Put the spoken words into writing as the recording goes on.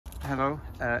Hello,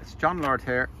 it's John Lord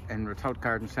here in Ratoath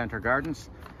Garden Centre Gardens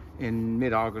in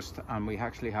mid-August, and we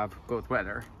actually have good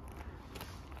weather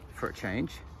for a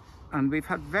change, and we've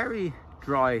had very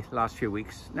dry last few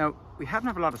weeks. Now, we haven't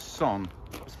had a lot of sun.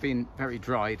 It's been very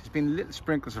dry. There's been little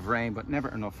sprinkles of rain, but never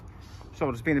enough, so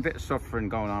there's been a bit of suffering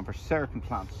going on for certain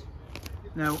plants.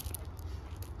 Now,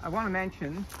 I want to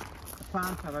mention a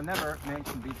plant that I never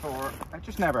mentioned before. I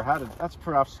just never had it. That's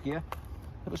Perovskia.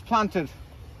 It was planted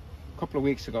a couple of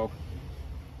weeks ago,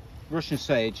 Russian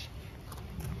sage,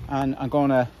 and I'm going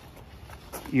to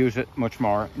use it much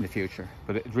more in the future.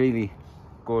 But it's really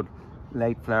good,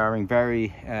 late flowering,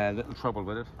 very little trouble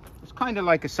with it. It's kind of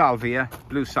like a salvia,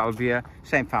 blue salvia,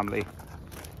 same family.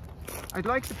 I'd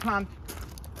like to plant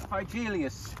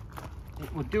Phygelius.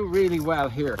 It would do really well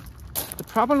here. The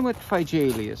problem with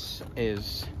Phygelius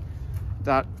is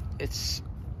that it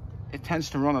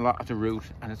tends to run a lot at the root,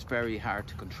 and it's very hard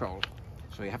to control.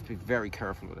 So you have to be very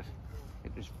careful with it.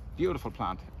 It is a beautiful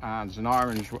plant, and there's an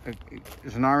orange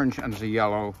and there's a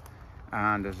yellow,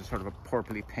 and there's a sort of a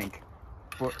purpley pink.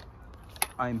 But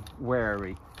I'm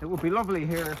wary. It would be lovely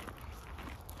here,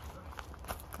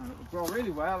 and it would grow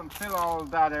really well and fill all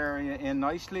that area in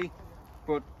nicely,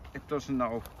 but it doesn't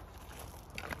know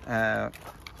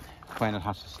when it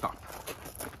has to stop.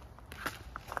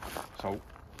 So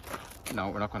no,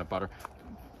 we're not going to bother.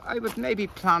 I would maybe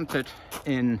plant it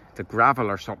in the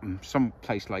gravel or something, some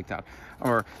place like that,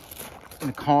 or in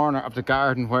a corner of the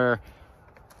garden where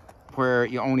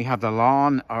you only have the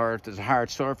lawn, or there's a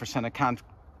hard surface and it can't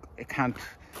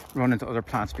run into other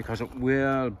plants, because it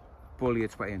will bully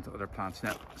its way into other plants.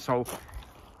 Now, so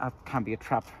that can be a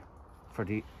trap for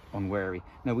the unwary.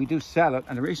 Now, we do sell it,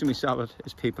 and the reason we sell it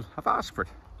is people have asked for it.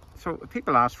 So if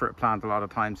people ask for a plant a lot of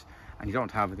times and you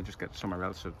don't have it, they just get it somewhere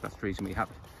else. So that's the reason we have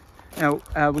it. Now,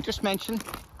 we just mentioned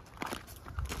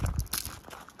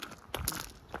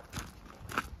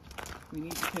we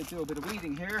need to do a bit of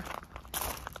weeding here.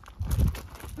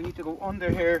 We need to go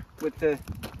under here with the,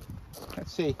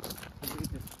 let's see.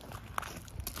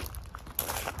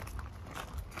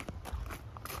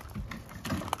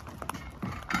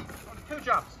 Two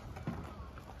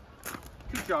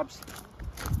jobs.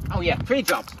 Oh yeah, 3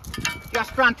 jobs. The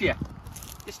Astrantia.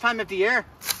 This time of the year.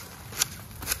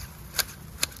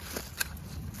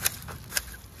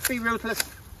 Be ruthless.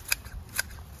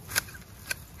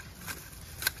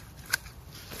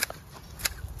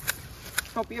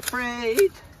 Don't be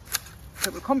afraid.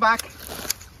 It will come back.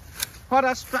 What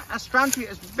Astrantia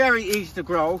is very easy to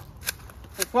grow,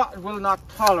 but what it will not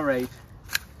tolerate.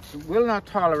 It will not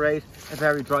tolerate a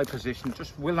very dry position.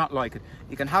 Just will not like it.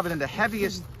 You can have it in the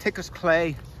heaviest, thickest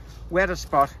clay, wettest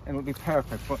spot, and it will be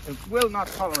perfect. But it will not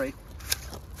tolerate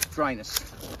dryness.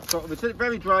 So if it's a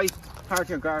very dry part of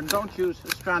your garden, don't use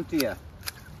Astrantia.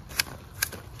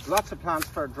 Lots of plants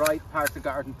for a dry part of the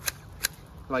garden,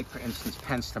 like for instance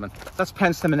Penstemon. That's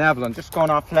Penstemon Evelyn, just going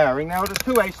off flowering. Now there's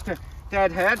 2 ways to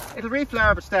deadhead. It'll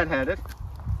reflower if it's deadheaded.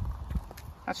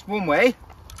 That's one way.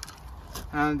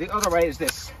 And the other way is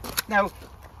this. Now,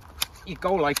 you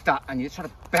go like that and it sort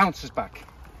of bounces back.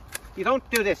 You don't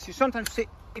do this. You sometimes see,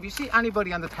 if you see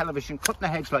anybody on the television cutting a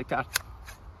hedge like that,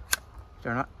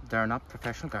 they're not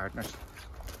professional gardeners.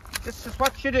 This is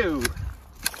what you do.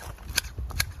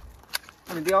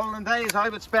 And in the olden days, I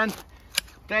would spend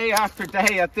day after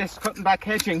day at this, cutting back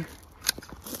hedging,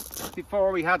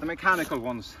 before we had the mechanical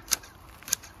ones,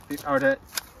 or the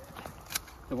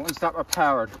ones that were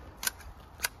powered,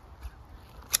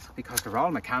 because they're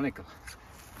all mechanical,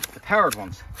 the powered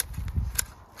ones.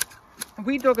 And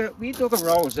we dug a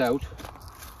rose out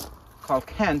called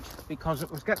Kent, because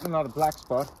it was getting a lot of black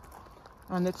spot,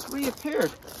 and it's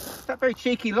reappeared. That very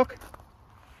cheeky look.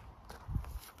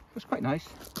 It was quite nice.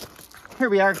 Here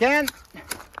we are again.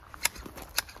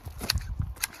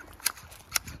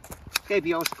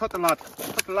 Scabiosa, cut the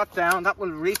lot down. That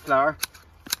will reflower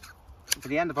to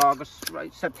the end of August,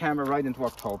 right, September, right into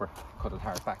October. Cut it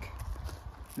hard back.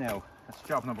 Now, that's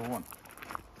job number 1.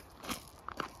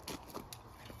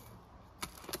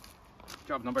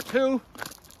 Job number 2.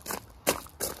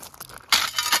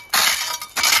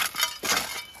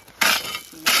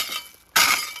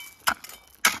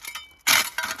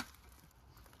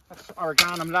 That's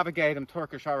Origanum, laevigatum,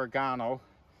 Turkish oregano,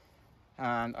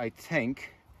 and I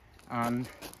think, and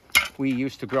we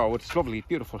used to grow it. It's lovely,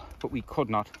 beautiful, but we could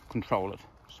not control it,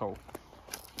 so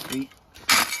we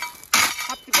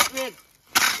have to get rid.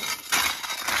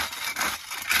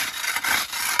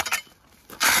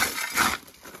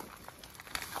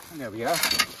 And there we are.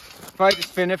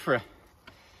 Vitis vinifera.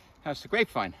 That's the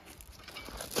grapevine.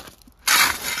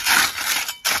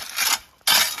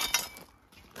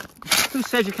 Who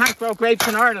says you can't grow grapes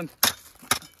in Ireland?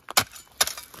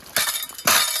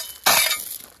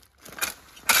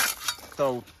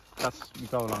 So that's, you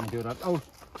go along and do that. Oh,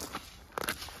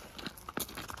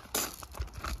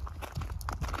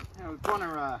 now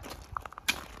Gunnera,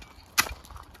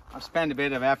 I've spent a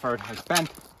bit of effort. I spent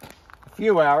a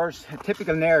few hours, a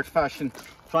typical nerd fashion,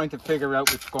 trying to figure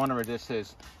out which Gunnera this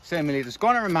is. Similarly, there's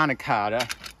Gunnera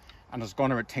manicata and there's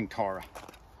Gunnera tinctora.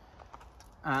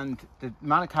 And the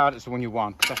manicata is the one you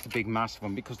want, because that's the big massive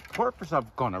one, because the purpose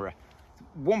of Gunnera,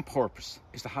 one purpose,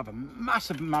 is to have a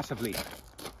massive leaf.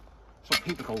 So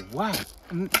people go, wow.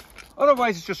 And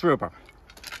otherwise it's just rhubarb.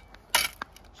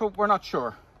 So we're not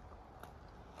sure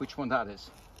which one that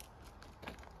is.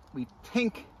 We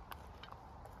think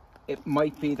it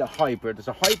might be the hybrid. There's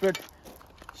a hybrid,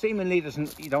 seemingly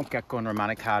you don't get Gunnera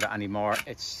manicata anymore.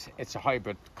 It's a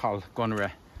hybrid called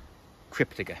Gunnera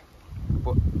cryptica.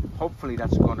 But hopefully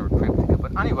that's Gunnera cryptica.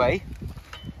 But anyway,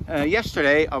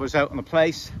 yesterday I was out on the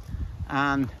place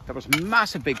and there was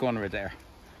massive big Gunnera there.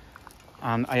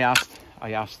 And I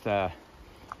asked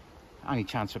any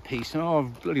chance of peace. And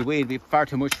oh, bloody weed, we far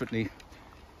too much for it. And he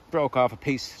broke off a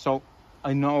piece. So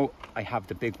I know I have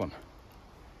the big one.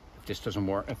 If this doesn't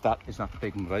work, if that is not the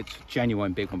big one, but it's a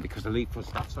genuine big one because the leaf was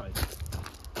that size.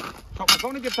 So we're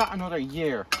going to give that another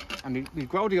year. And we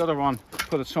grow the other one,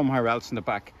 put it somewhere else in the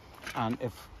back. And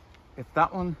if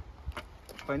that one,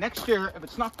 by next year, if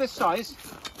it's not this size,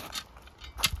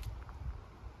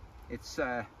 it's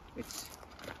going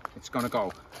to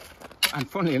go. And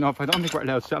funnily enough, I don't think we're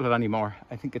allowed to sell it anymore.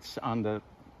 I think it's on the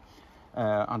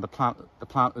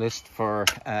plant list for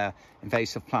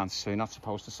invasive plants, so you're not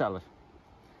supposed to sell it.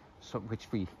 So which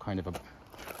we kind of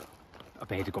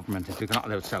obey the government. If you're not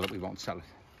allowed to sell it, we won't sell it.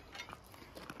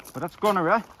 But that's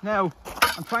Gunnera. Now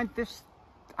I'm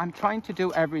trying to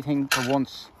do everything for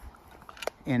once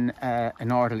in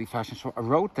an orderly fashion. So I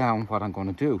wrote down what I'm going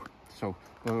to do. So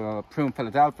prune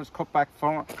Philadelphus, cut back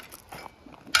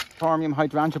Formium,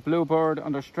 Hydrangea Bluebird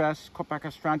under stress, cut back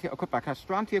Astrantia, cut back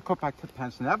to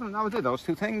Penstemon Evelyn. Now I did those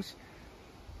two things.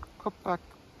 Cut back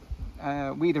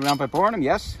weed around Viburnum,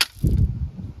 yes.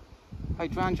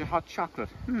 Hydrangea Hot Chocolate.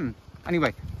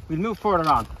 Anyway, we'll move further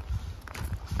on.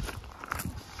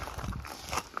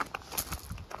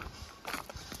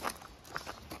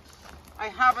 I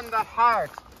haven't the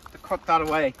heart to cut that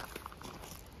away.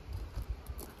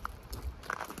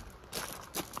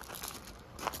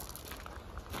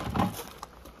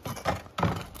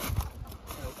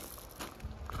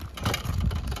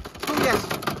 Oh yes,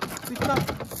 we've got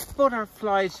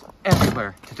butterflies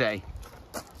everywhere today.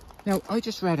 Now, I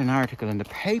just read an article in the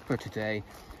paper today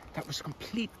that was a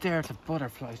complete dearth of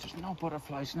butterflies. There's no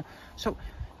butterflies. So,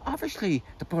 obviously,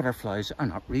 the butterflies are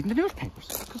not reading the newspapers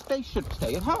because they should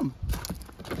stay at home.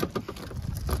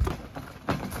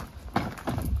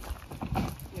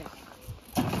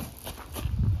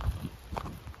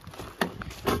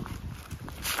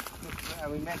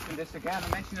 We mentioned this again. I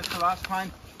mentioned this the last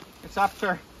time. It's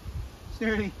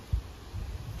nearly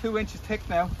 2 inches thick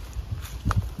now.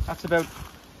 That's about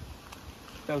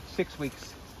 6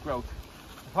 weeks growth.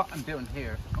 What I'm doing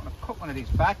here, I'm going to cut one of these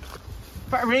back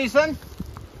for a reason.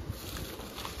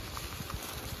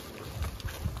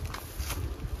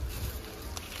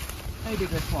 Maybe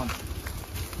this one.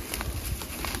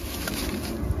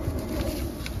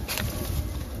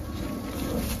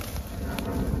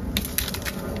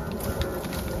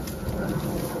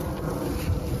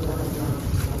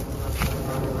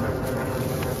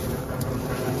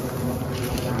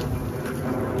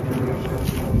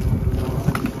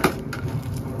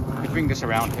 Bring this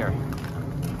around here.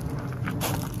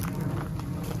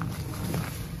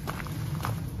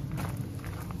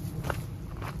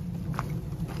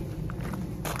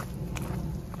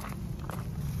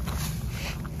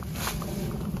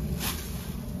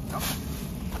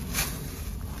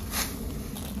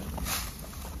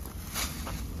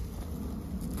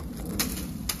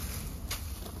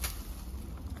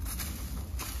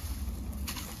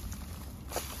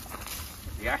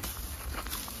 Yeah.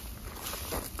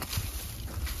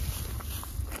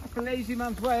 The lazy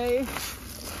man's way.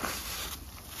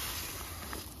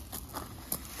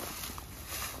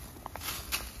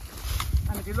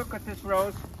 And if you look at this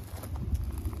rose,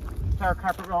 flower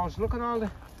carpet rose, look at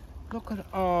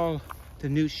all the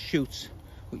new shoots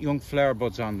with young flower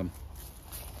buds on them.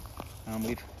 And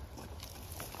we've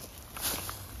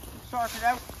sorted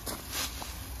out.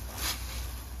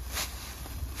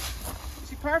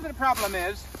 See, part of the problem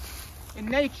is in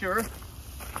nature.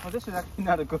 Well, this is actually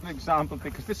not a good example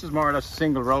because this is more or less a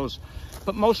single rose.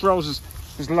 But most roses,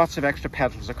 there's lots of extra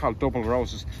petals. They're called double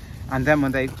roses. And then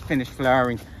when they finish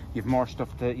flowering, you've more stuff.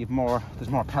 There's more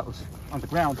petals on the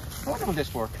ground. I wonder will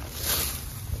this work?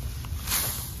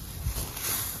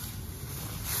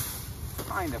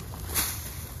 Kind of.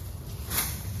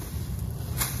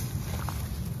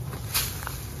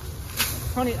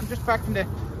 Funny, I'm just back from the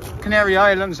Canary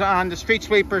Islands, and the street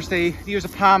sweepers, they use a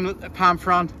palm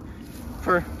frond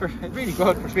for really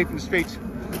good for sweeping the streets.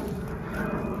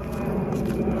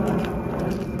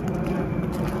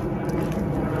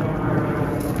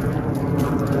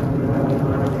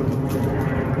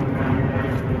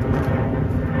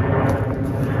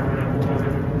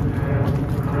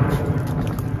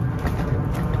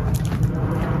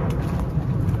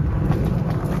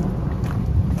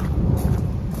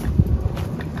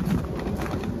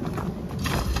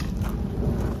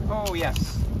 Oh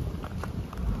yes,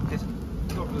 this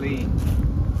lovely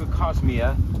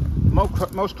Crocosmia.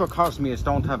 Most Crocosmias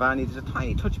don't have any. There's a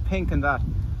tiny touch of pink in that.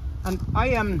 And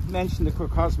I mentioned the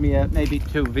Crocosmia maybe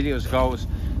 2 videos ago,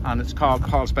 and it's called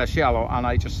Paul's Best Yellow. And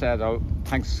I just said, oh,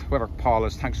 thanks, whoever Paul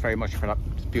is, thanks very much for that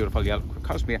beautiful yellow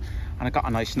Crocosmia. And I got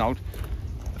a nice note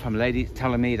from a lady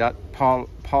telling me that Paul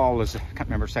is, I can't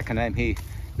remember his second name, he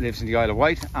lives in the Isle of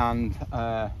Wight, and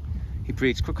he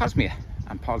breeds Crocosmia.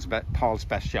 And Paul's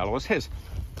Best Yellow is his.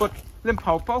 But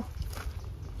Limpopo,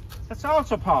 that's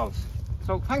also Paul's.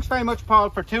 So thanks very much, Paul,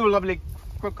 for 2 lovely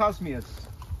Crocosmias.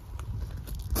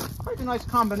 Quite a nice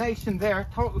combination there,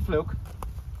 total fluke.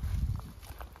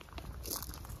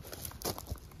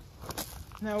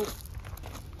 Now,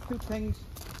 2 things.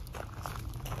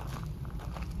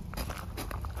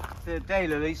 The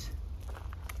daylilies.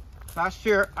 Last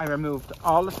year I removed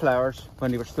all the flowers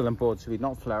when they were still in bud, so we had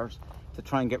no flowers, to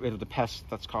try and get rid of the pest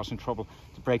that's causing trouble,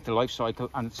 to break the life cycle,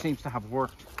 and it seems to have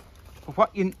worked. But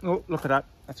what you, oh, look at that,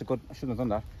 that's a good, I shouldn't have done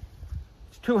that.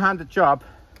 It's a 2-handed job.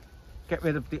 Get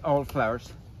rid of the old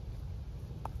flowers,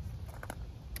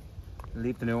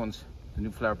 leave the new ones, the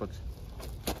new flower buds.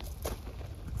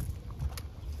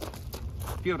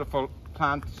 Beautiful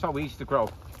plant, so easy to grow.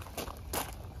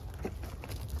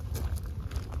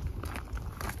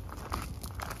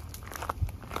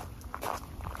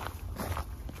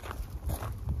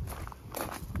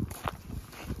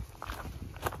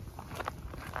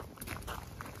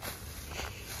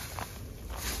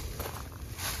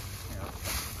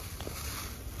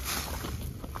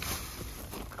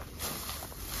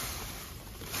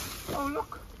 Oh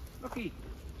look, looky,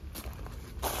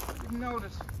 didn't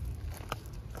notice.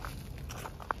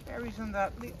 Berries on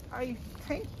that. I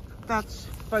think that's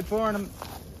Viburnum.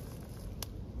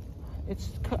 It's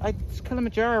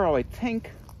Kilimandjaro, I think.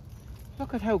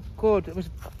 Look at how good, it was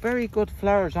very good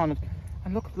flowers on it.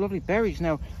 And look at the lovely berries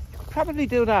now. You could probably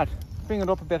do that, bring it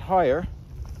up a bit higher.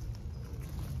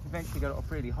 Eventually get it up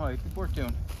really high, it's worth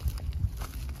doing.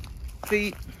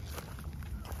 The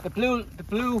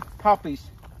blue poppies,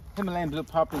 Himalayan blue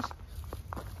poppies,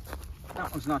 that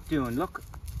one's not doing. Look,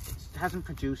 it hasn't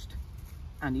produced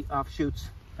any offshoots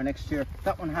for next year.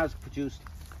 That one has produced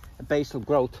a basal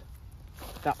growth.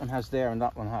 That one has there, and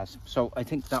that one has. So I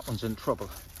think that one's in trouble.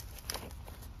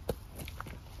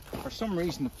 For some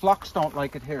reason, the Phlox don't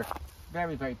like it here.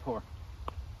 Very, very poor.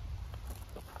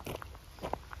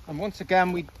 And once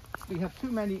again, we have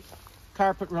too many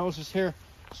carpet roses here,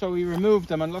 so we removed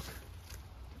them. And look,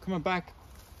 coming back.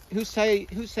 Who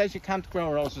says you can't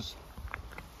grow roses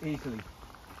easily?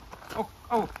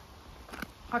 Oh,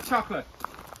 hot chocolate.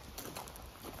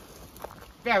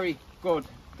 Very good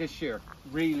this year.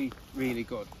 Really, really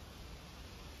good.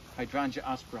 Hydrangea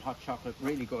Hot Chocolate,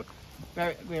 really good.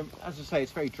 As I say,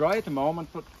 it's very dry at the moment,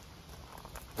 but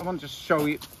I want to just show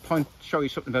you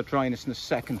something about dryness in a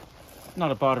second. Not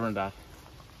a bother on that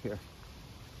here.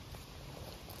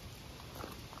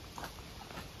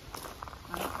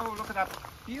 And oh, look at that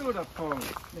beautiful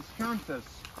Miscanthus.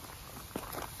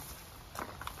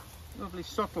 Lovely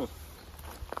subtle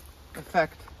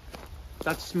effect.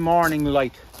 That's morning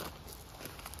light.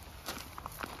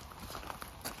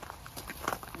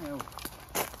 Now,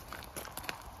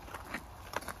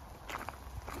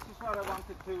 this is what I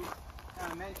wanted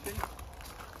to mention.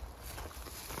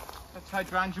 That's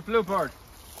Hydrangea Bluebird.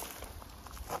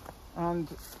 And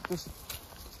there's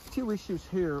a few issues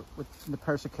here with the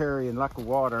Persicaria and lack of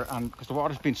water, and because the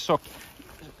water's been sucked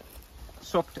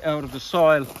out of the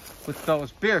soil with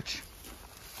those birch.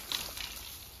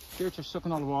 Birch are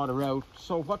sucking all the water out.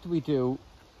 So what do?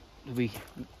 We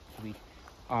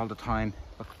all the time.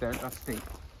 Look there, that's the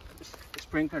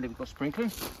sprinkler. Do we go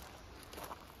sprinkling?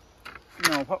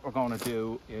 No, what we're going to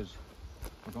do is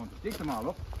we're going to dig them all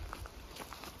up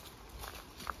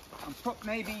and put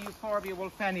maybe Euphorbia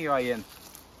wolfenii in.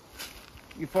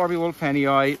 Euphorbia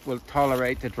wolfenii will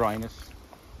tolerate the dryness.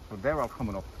 So they're all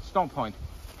coming up. Stone Point.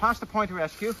 Past the point of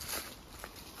rescue.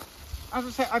 As I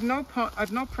say, I've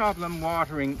no problem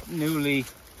watering newly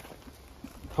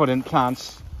put in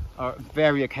plants, or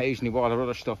very occasionally water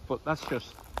other stuff, but that's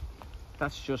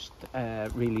just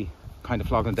really kind of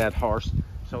flogging a dead horse.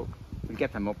 So we'll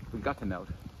get them up, we got them out,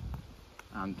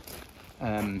 and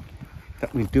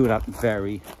that we'll do that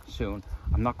very soon.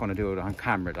 I'm not going to do it on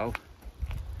camera though,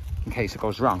 in case it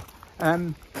goes wrong.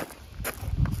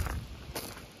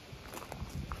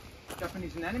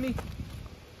 Japanese anemone,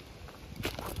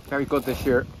 very good this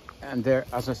year, and they're,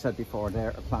 as I said before,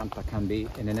 they're a plant that can be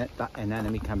an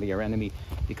enemy, can be your enemy,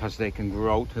 because they can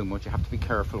grow too much. You have to be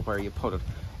careful where you put it.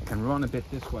 It can run a bit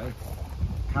this way.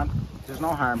 There's no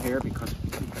harm here because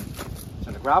it's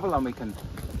in the gravel and we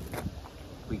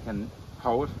can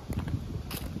hoe it.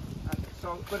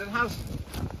 So, but it has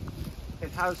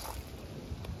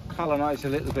colonized a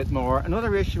little bit more.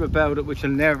 Another issue about it, which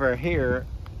you'll never hear,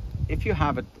 if you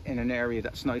have it in an area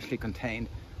that's nicely contained,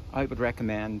 I would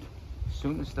recommend, as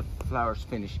soon as the flowers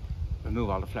finish, remove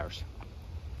all the flowers.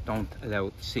 Don't allow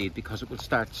it to seed, because it will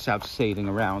start self-seeding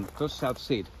around. It does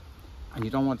self-seed, and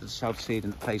you don't want it to self-seed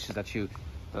in places that it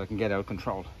can get out of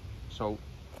control. So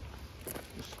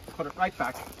just put it right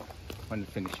back when it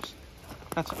finishes.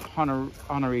 That's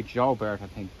Honorine Jailbird, I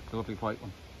think, the lovely white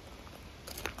one.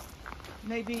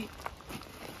 Maybe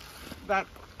that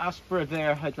aspera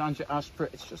there, Hydrangea aspera,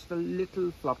 it's just a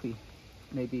little floppy.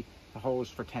 Maybe a hose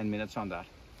for 10 minutes on that.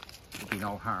 There'd be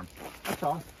no harm. That's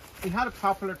all. We had a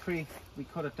poplar tree, we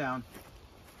cut it down,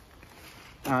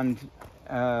 and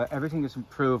everything is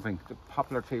improving. The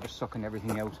poplar tree was sucking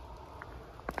everything out.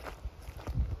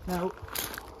 Now,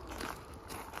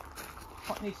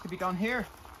 what needs to be done here?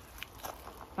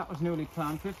 That was newly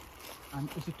planted, and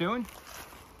is it doing?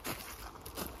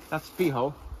 That's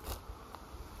Beho,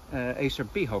 Acer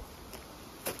Beho.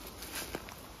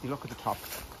 You look at the top.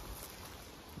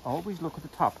 Always look at the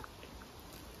top.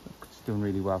 Look, it's doing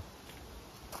really well.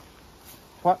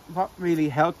 What really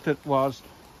helped it was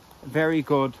very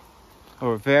good,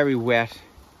 or very wet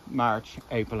March,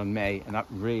 April and May, and that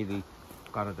really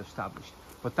got it established.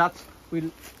 But that's,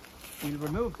 we'll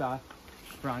remove that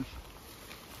branch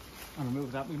and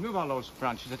remove that. We'll remove all those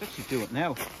branches. I'd actually do it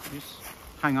now. Just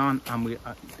hang on, and we,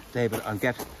 David, I'll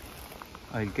get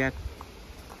the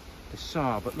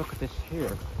saw. But look at this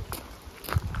here.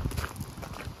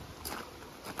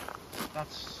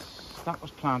 That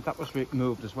was planted. That was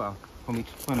removed as well. When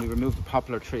we removed the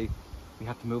poplar tree, we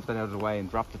had to move that out of the way and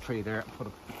drop the tree there and put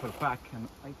it back. And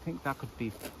I think that could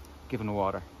be given the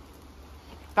water.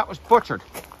 That was butchered.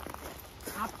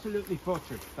 Absolutely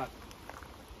butchered.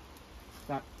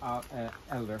 That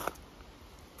elder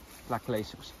black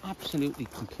lace. It was absolutely,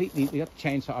 completely. We got the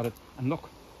chainsaw at it, and look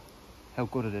how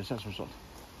good it is as a result.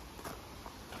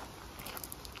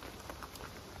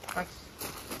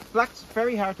 It's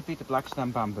very hard to beat the black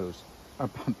stem bamboos. Or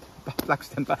black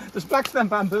stem. There's black stem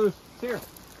bamboos. It's here.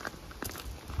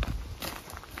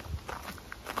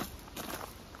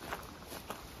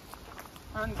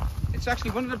 And it's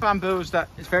actually one of the bamboos that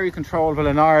is very controllable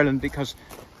in Ireland, because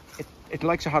it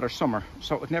likes a hotter summer,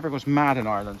 so it never goes mad in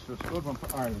Ireland. So it's a good one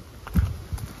for Ireland.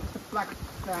 Black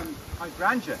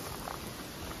hydrangea,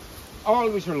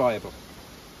 always reliable.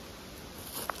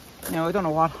 Now I don't know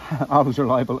what always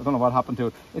reliable. I don't know what happened to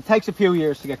it. It takes a few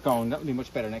years to get going. That will be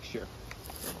much better next year.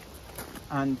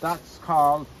 And that's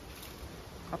called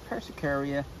a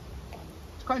Persicaria.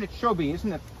 It's kind of chubby,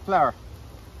 isn't it? Flower.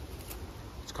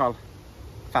 It's called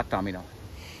Fat Domino.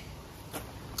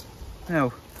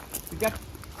 Now we get.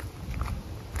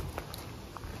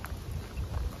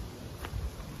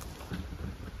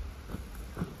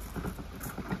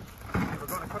 We're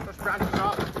going to cut those branches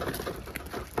off.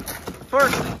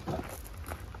 First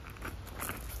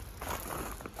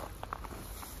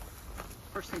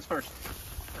things first.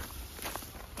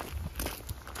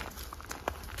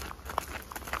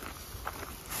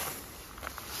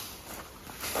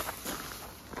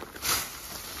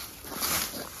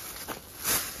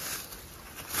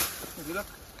 If you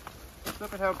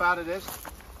look at how bad it is.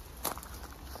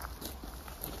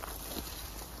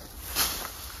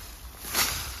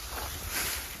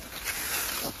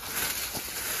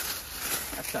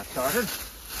 That's that sorted.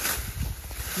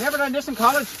 Never done this in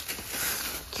college.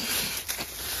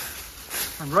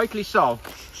 And rightly so.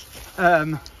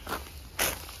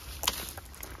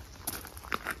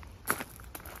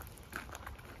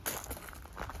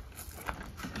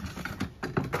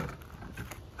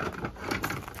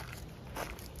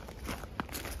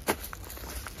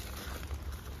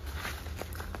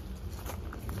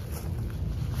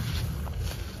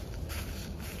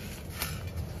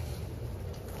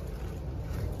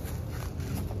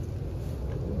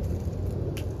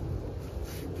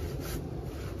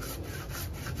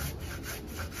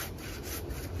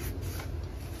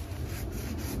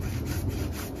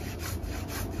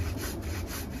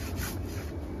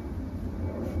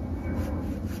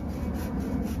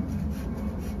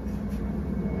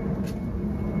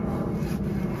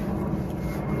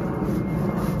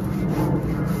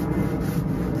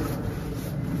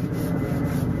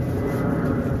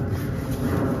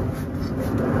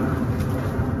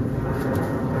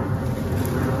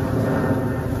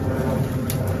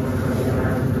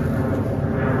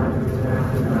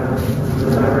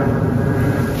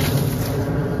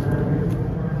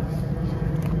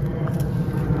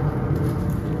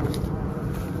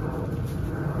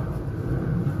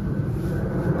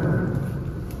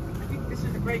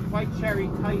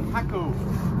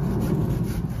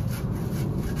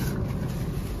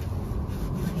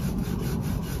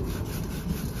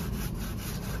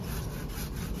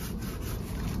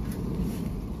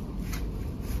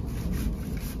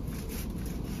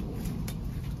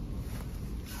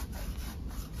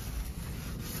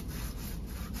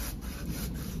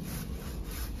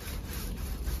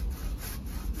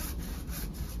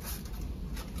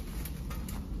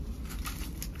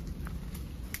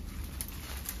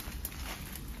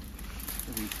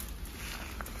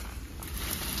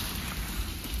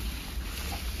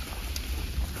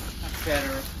 That's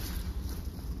better.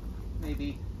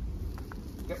 Maybe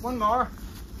get one more.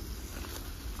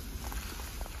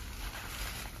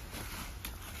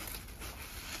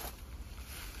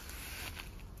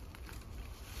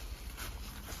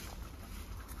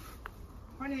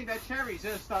 Funny thing about cherries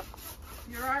is that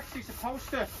you're actually supposed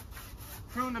to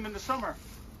prune them in the summer.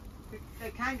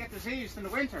 They can get diseased in the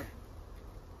winter.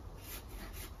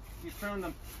 You prune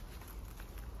them.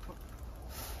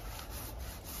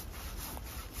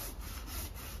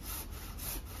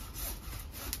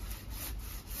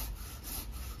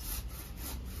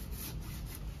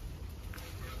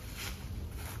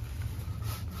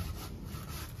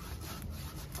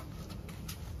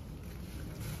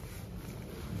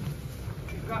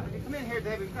 If you come in here,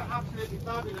 Dave, we've got absolutely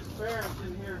fabulous ferns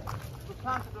in here. We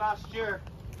planted last year.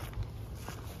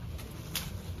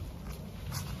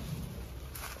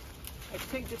 I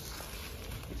think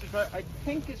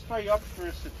it's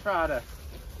Phyroptera serrata,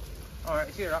 or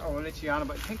it's either that or Lichiana,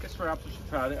 but I think it's Phyroptera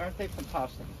serrata. Aren't they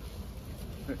fantastic?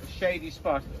 A shady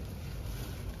spot.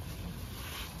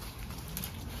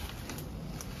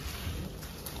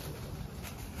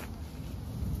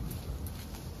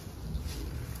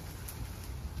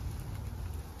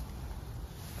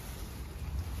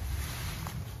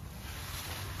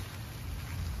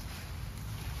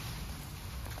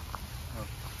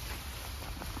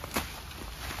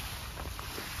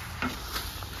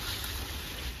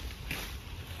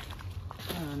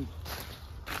 And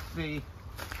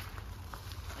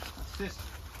this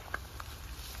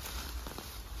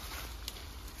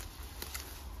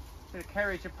bit of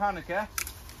Carriage japonica.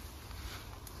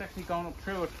 It's actually going up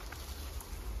through it.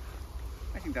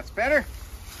 I think that's better.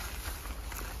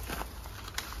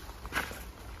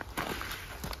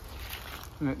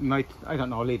 Might, I don't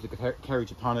know, leave the Carriage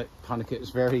japonica is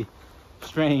very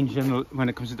strange and when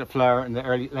it comes into flower in the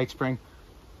late spring.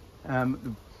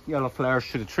 The yellow flowers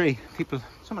to the tree.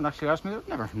 Someone actually asked me, I've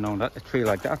never known that, a tree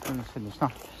like that, and I said it's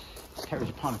not. It's Carriage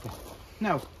japonica.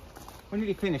 Now, we're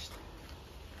nearly finished.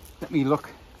 Let me look.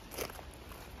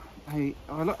 The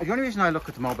only reason I look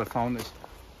at the mobile phone is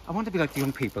I want to be like the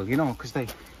young people, you know, because they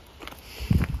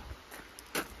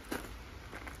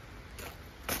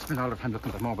spend all their time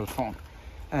looking at the mobile phone.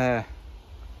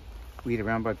 Weed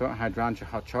around by Hydrangea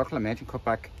Hot Chocolate, I mentioned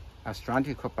cutback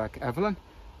Astrantia, cutback Evelyn,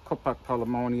 cutback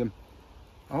Polymonium.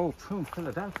 Oh, prune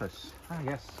Philadelphus. Ah,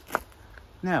 yes.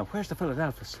 Now, where's the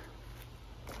Philadelphus?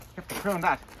 You have to prune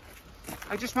that.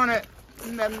 I just want to,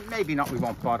 maybe not, we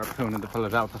won't bother pruning the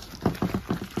Philadelphus.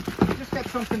 Just get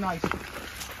something nice.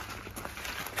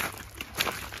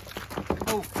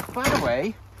 Oh, by the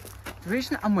way, the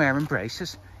reason I'm wearing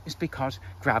braces is because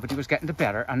gravity was getting the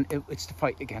better, and it's the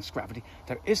fight against gravity.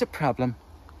 There is a problem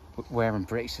with wearing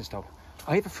braces, though.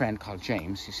 I have a friend called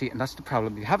James, you see, and that's the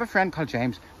problem. If you have a friend called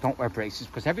James, don't wear braces,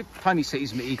 because every time he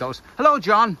sees me, he goes, "Hello,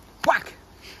 John," whack!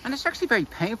 And it's actually very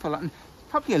painful, and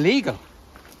it's probably illegal.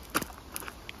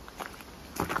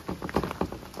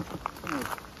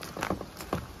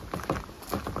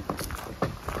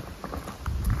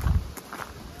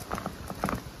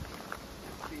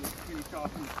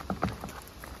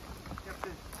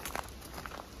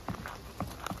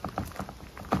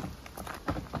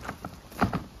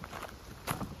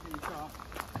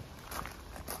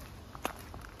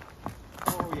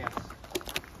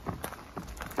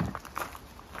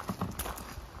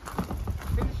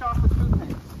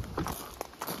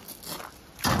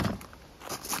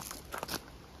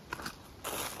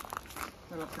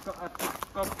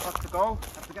 I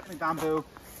have to get my bamboo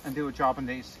and do a job on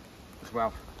these as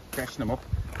well, freshen them up.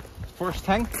 First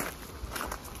thing,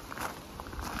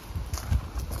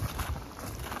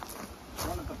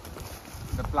 one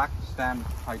of the black stem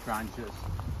hydrangeas.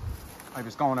 I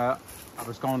was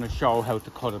going to show how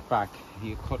to cut it back.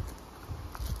 You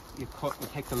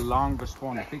take the longest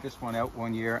one, the biggest one out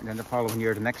one year, and then the following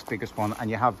year the next biggest one, and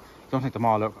you don't take them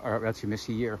all out or else you miss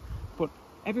a year. But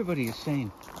everybody is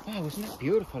saying, "Wow, isn't that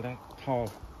beautiful, that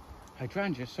tall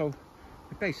hydrangea?" So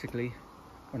basically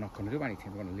we're not going to do anything,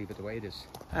 we're going to leave it the way it is.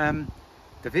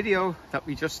 The video that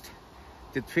we just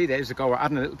did 3 days ago, we're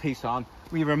adding a little piece on.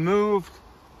 We removed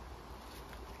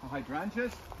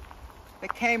hydrangeas. They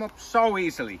came up so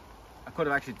easily. I could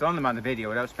have actually done them on the video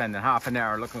without spending half an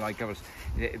hour looking like I was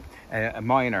a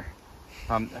miner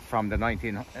from the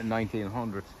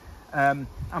 1900s. And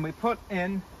we put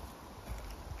in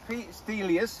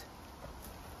Phygelius,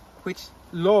 which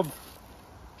love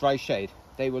dry shade.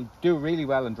 They will do really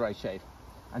well in dry shade.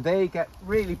 And they get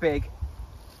really big.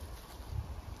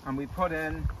 And we put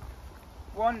in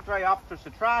one Dryoptera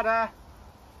serrata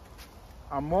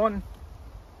and one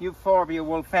Euphorbia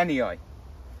wolfenii.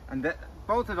 And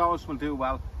both of those will do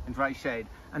well in dry shade.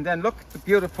 And then look at the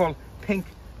beautiful pink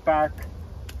bark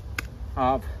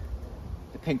of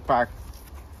the pink bark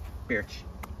birch.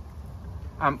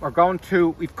 We're going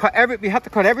to, we had to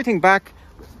cut everything back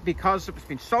because it was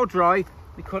been so dry.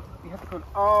 We had to cut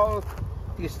all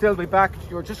the astilbe back.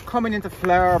 You were just coming into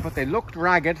flower, but they looked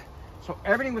ragged. So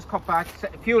everything was cut back.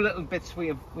 A few little bits we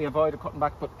avoided cutting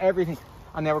back, but everything.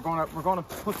 And then we're going to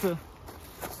put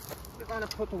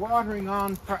the watering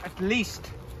on for at least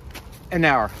an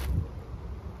hour,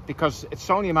 because it's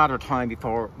only a matter of time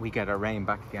before we get our rain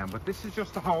back again. But this is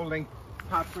just a holding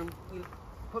pattern. We'll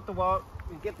put the water,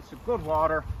 we'll give this a good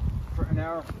water for an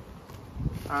hour.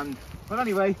 But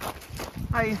anyway,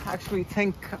 I actually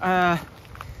think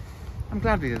I'm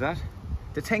glad we did that.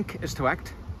 To think is to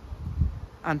act,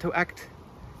 and to act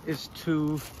is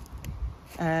to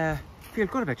feel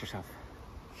good about yourself.